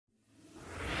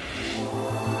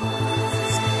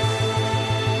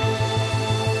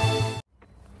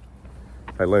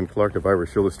Hi, Len Clark of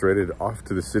Irish Illustrated, off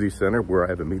to the city center where I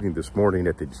have a meeting this morning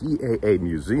at the GAA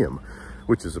Museum,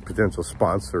 which is a potential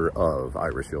sponsor of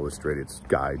Irish Illustrated's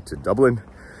Guide to Dublin.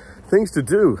 Things to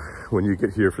do when you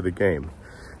get here for the game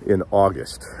in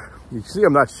August. You see,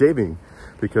 I'm not shaving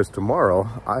because tomorrow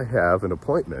I have an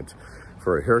appointment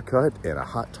for a haircut and a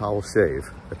hot towel shave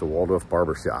at the Waldorf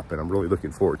Barbershop, and I'm really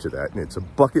looking forward to that. And it's a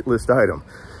bucket list item,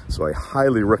 so I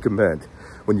highly recommend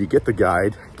when you get the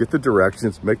guide, get the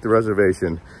directions, make the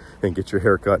reservation, and get your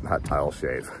haircut and hot towel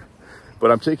shave.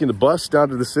 But I'm taking the bus down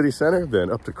to the city center,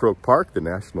 then up to Croke Park, the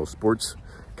National Sports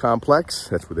Complex.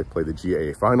 That's where they play the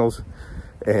GAA finals,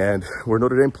 and where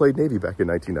Notre Dame played Navy back in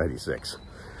 1996.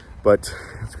 But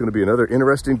it's going to be another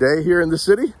interesting day here in the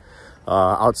city.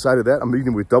 Outside of that, I'm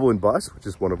meeting with Dublin Bus, which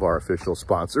is one of our official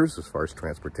sponsors as far as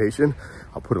transportation.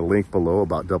 I'll put a link below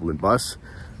about Dublin Bus.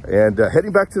 And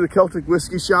heading back to the Celtic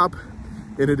Whiskey Shop,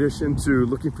 in addition to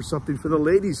looking for something for the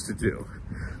ladies to do.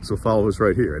 So follow us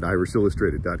right here at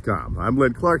irishillustrated.com. I'm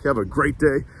Len Clark. Have a great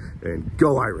day, and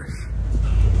go Irish.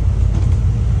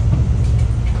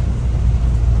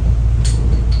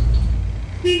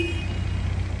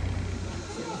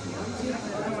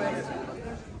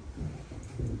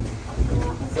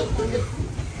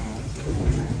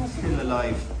 Still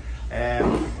alive.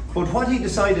 But what he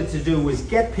decided to do was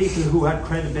get people who had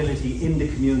credibility in the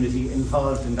community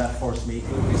involved in that first meeting.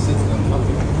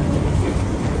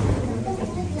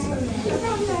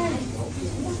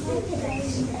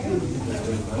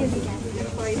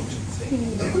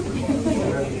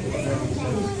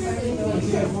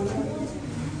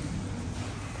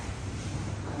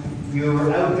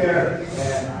 You're out there.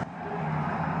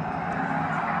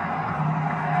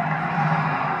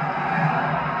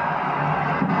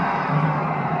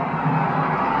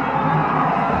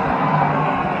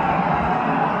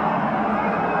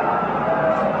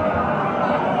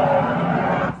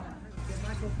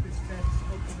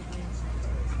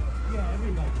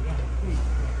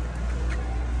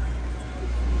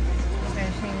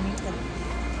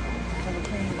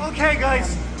 Okay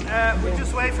guys, we'll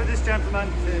just wait for this gentleman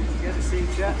to get a seat,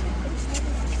 yeah?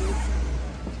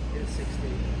 16.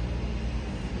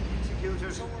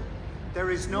 Executors,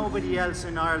 there is nobody else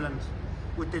in Ireland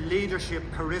with the leadership,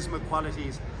 charisma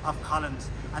qualities of Collins,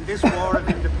 and this war of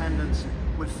independence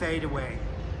will fade away.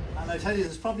 And I tell you,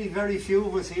 there's probably very few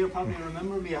of us here probably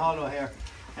remember Micheál O'Hare.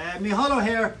 Micheál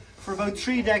O'Hare, for about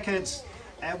 3 decades,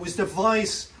 was the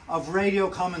voice of radio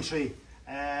commentary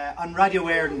on Radio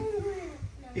Éireann.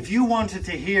 If you wanted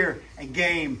to hear a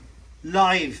game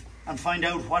live and find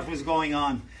out what was going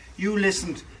on, you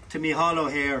listened to Micheál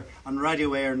O'Hare on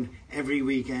Radio Éireann every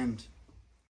weekend.